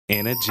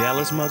And a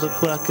jealous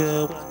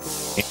motherfucker.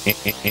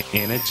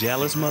 And a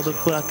jealous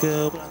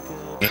motherfucker.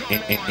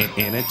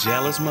 And a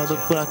jealous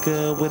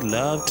motherfucker would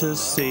love to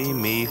see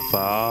me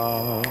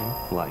fall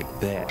like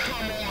that.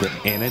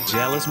 And a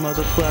jealous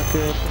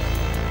motherfucker.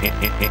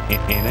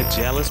 And a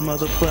jealous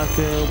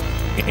motherfucker.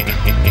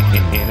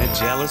 And a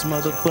jealous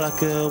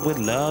motherfucker would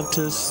love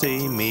to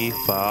see me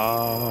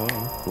fall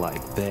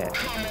like that.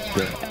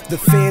 The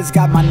feds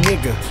got my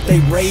nigga, they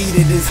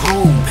raided his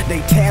home. They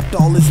tapped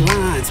all his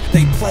lines,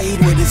 they played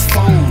with his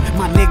phone.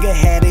 My nigga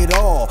had it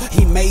all,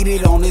 he made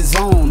it on his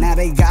own. Now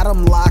they got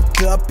him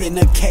locked up in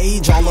a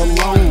cage all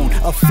alone.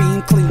 A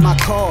fiend cleaned my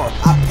car,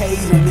 I paid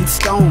him in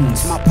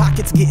stones. My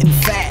pocket's getting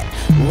fat,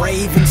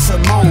 raving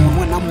Simone.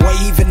 When I'm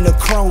waving the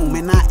chrome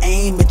and I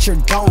aim at your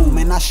dome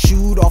and I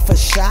shoot off a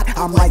shot,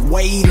 I'm like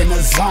Wade in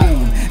a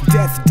zone.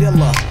 Death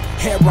dealer,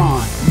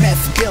 heron,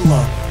 meth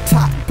dealer,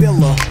 top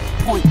biller.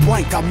 Point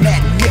blank, I'm that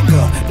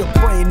nigga. The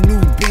brand new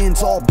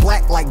Benz all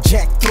black like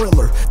Jack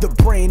Thriller. The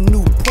brand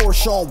new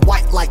Porsche all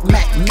white like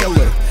Mac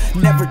Miller.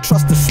 Never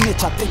trust a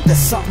snitch, I think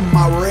that's something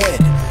I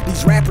read.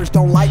 These rappers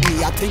don't like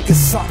me, I think it's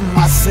something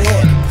I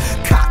said.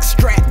 Cock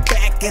strapped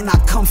back and I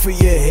come for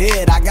your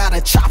head. I got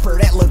a chopper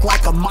that look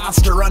like a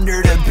monster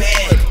under the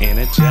bed. And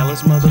a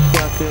jealous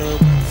motherfucker.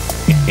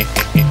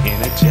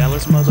 And a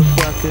jealous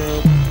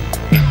motherfucker.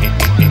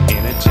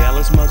 And a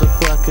jealous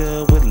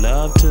motherfucker would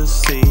love to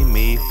see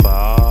me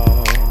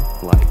fall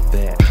like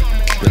that.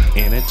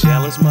 And a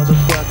jealous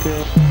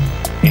motherfucker.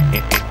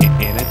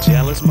 And a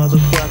jealous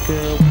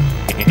motherfucker.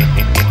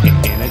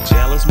 And a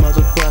jealous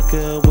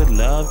motherfucker would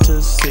love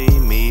to see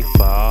me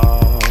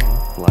fall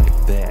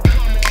like that.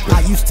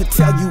 I used to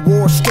tell you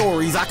war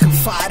stories, I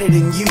confided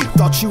in you.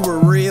 Thought you were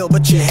real,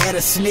 but you had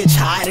a snitch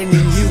hiding in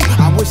you.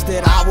 I wish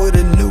that I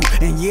would've knew,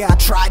 and yeah, I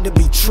tried to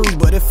be true.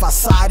 But if I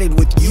sided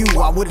with you,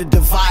 I would've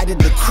divided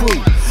the crew.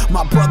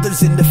 My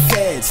brother's in the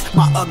feds,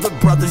 my other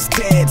brother's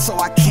dead. So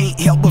I can't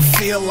help but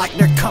feel like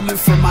they're coming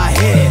for my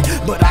head.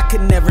 But I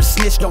could never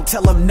snitch, don't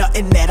tell them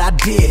nothing that I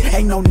did.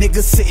 Ain't no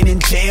nigga sitting in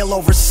jail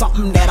over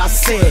something that I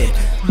said.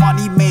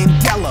 Money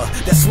Mandela,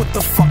 that's what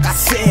the fuck I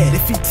said.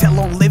 If he tell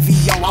on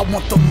Livio, I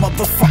want the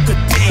motherfucker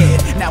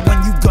dead. Now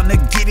when you gonna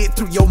get it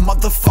through your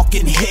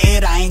motherfucking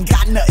head? I ain't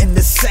got nothing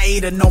to say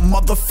to no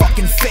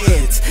motherfucking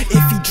feds.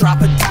 If he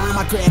drop a dime,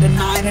 I grab a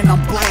 9 and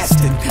I'm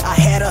blasting. I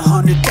had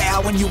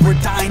 100,000 when you were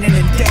dining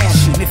and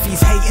dashing. If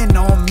he's hating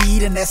on me,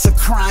 then that's a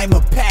crime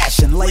of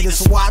passion.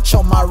 Latest watch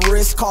on my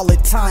wrist, call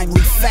it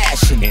timely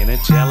fashion. And a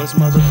jealous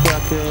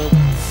motherfucker.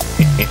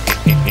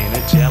 And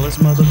a jealous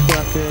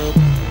motherfucker.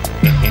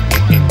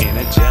 And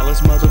a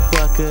jealous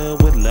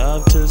motherfucker would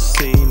love to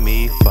see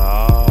me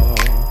fall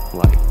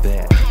like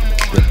that.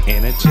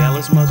 And a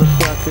jealous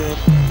motherfucker.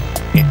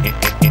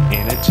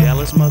 And a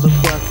jealous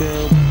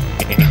motherfucker.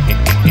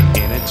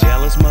 And a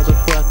jealous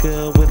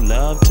motherfucker would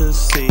love to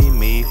see